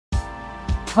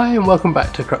Hi and welcome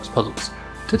back to Crux Puzzles.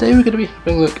 Today we're going to be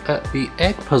having a look at the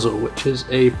egg puzzle, which is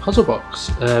a puzzle box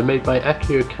made by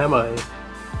Akio Kamei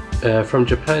from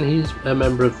Japan. He's a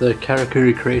member of the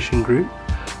Karakuri creation group,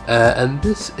 and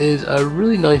this is a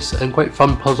really nice and quite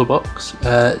fun puzzle box.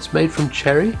 It's made from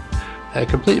cherry,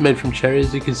 completely made from cherry.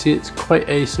 As you can see, it's quite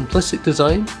a simplistic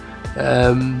design.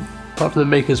 Apart from the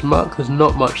maker's mark, there's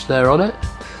not much there on it.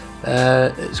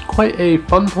 It's quite a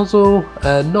fun puzzle,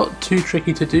 not too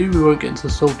tricky to do. We won't get into the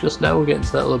solve just now, we'll get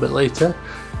into that a little bit later.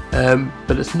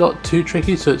 But it's not too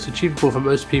tricky, so it's achievable for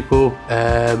most people.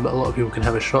 A lot of people can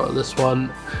have a shot at this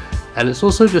one. And it's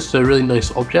also just a really nice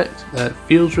object. It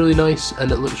feels really nice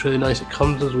and it looks really nice. It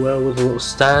comes as well with a little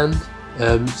stand,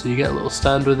 so you get a little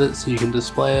stand with it so you can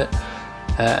display it.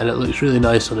 And it looks really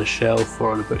nice on a shelf or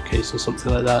on a bookcase or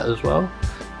something like that as well.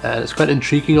 It's quite an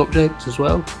intriguing object as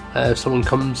well. If someone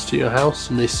comes to your house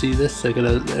and they see this,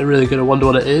 they're really going to wonder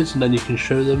what it is, and then you can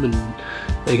show them and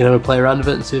they can have a play around with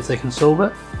it and see if they can solve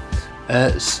it.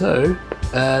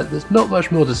 There's not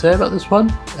much more to say about this one.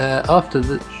 After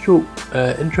the short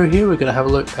intro here, we're going to have a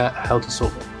look at how to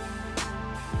solve it.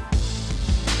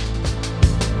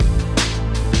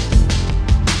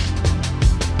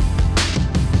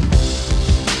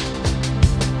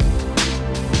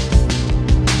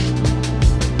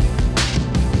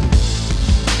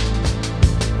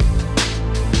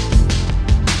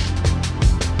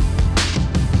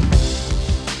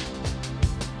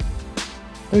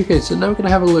 Okay, so now we're going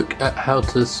to have a look at how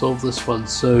to solve this one.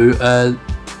 So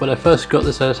when I first got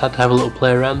this, I just had to have a little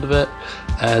play around with it,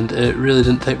 and it really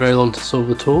didn't take very long to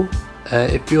solve at all.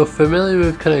 If you're familiar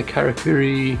with kind of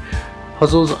Karakuri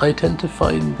puzzles, I tend to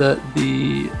find that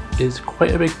is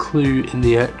quite a big clue in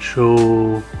the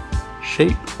actual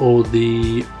shape or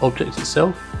the object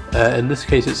itself. In this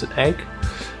case it's an egg.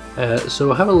 So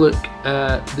we'll have a look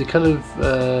at the kind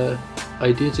of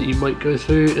ideas that you might go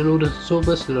through in order to solve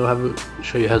this, and I'll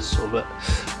show you how to solve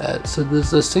it. So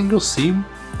there's a single seam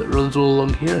that runs all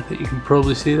along here. I think you can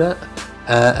probably see that.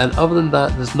 And other than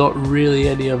that, there's not really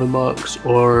any other marks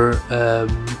or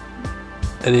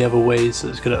any other ways that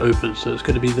it's going to open. So it's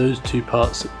going to be those two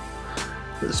parts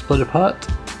that split apart.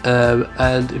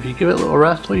 And if you give it a little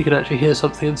rattle, you can actually hear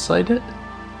something inside it.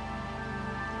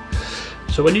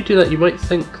 So when you do that, you might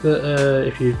think that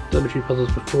if you've done a few puzzles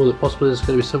before, that possibly there's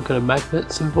going to be some kind of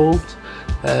magnets involved.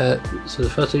 So the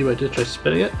first thing you might do is try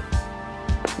spinning it.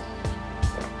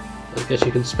 I guess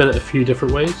you can spin it a few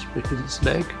different ways because it's an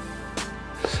egg,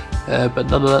 but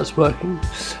none of that's working.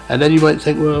 And then you might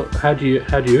think, well, how do you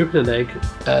open an egg?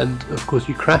 And of course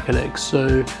you crack an egg.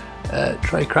 So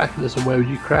try cracking this, and where would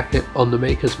you crack it? On the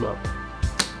maker's mark.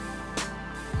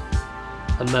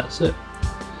 And that's it.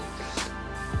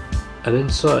 And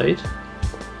inside,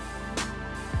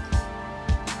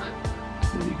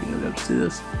 maybe you're going to be able to see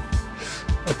this,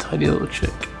 a tiny little chick.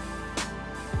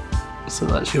 So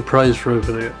that's your prize for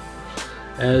opening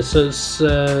it. So it's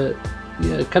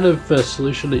kind of a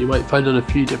solution that you might find on a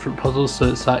few different puzzles.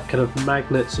 So it's that kind of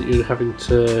magnets that you're having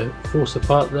to force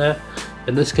apart there.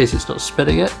 In this case it's not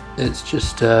spinning it, it's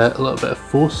just a little bit of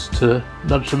force to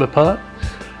nudge them apart.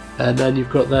 And then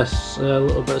you've got this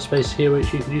little bit of space here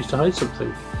which you can use to hide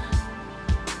something.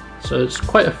 So it's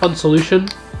quite a fun solution,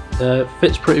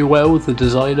 fits pretty well with the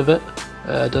design of it.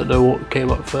 I don't know what came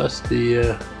up first,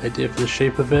 the idea for the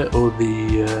shape of it or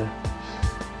the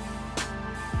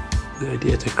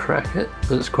idea to crack it,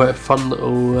 but it's quite a fun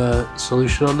little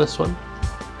solution on this one.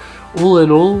 All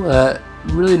in all,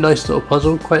 really nice little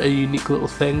puzzle, quite a unique little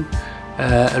thing,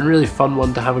 and really fun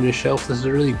one to have on your shelf. This is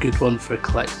a really good one for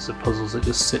collectors of puzzles. It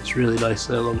just sits really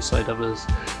nicely alongside others,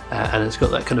 and it's got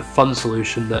that kind of fun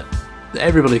solution that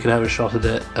everybody can have a shot at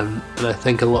it, and I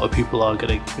think a lot of people are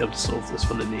going to be able to solve this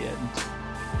one in the end.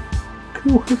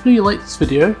 Cool, hopefully you liked this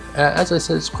video. As I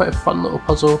said, it's quite a fun little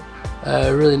puzzle,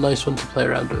 a really nice one to play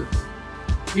around with.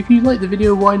 If you liked the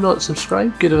video, why not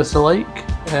subscribe, give us a like.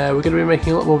 We're going to be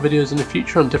making a lot more videos in the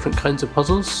future on different kinds of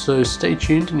puzzles, so stay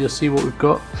tuned and you'll see what we've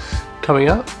got coming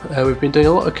up. We've been doing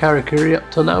a lot of Karakuri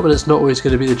up till now, but it's not always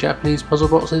going to be the Japanese puzzle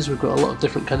boxes. We've got a lot of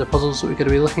different kind of puzzles that we're going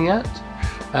to be looking at.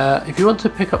 If you want to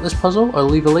pick up this puzzle, I'll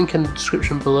leave a link in the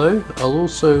description below. I'll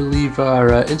also leave our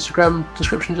Instagram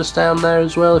description just down there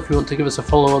as well. If you want to give us a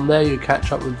follow on there, you'll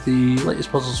catch up with the latest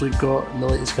puzzles we've got and the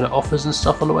latest kind of offers and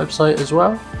stuff on the website as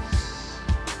well.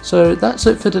 So that's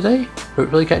it for today.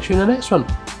 Hopefully catch you in the next one.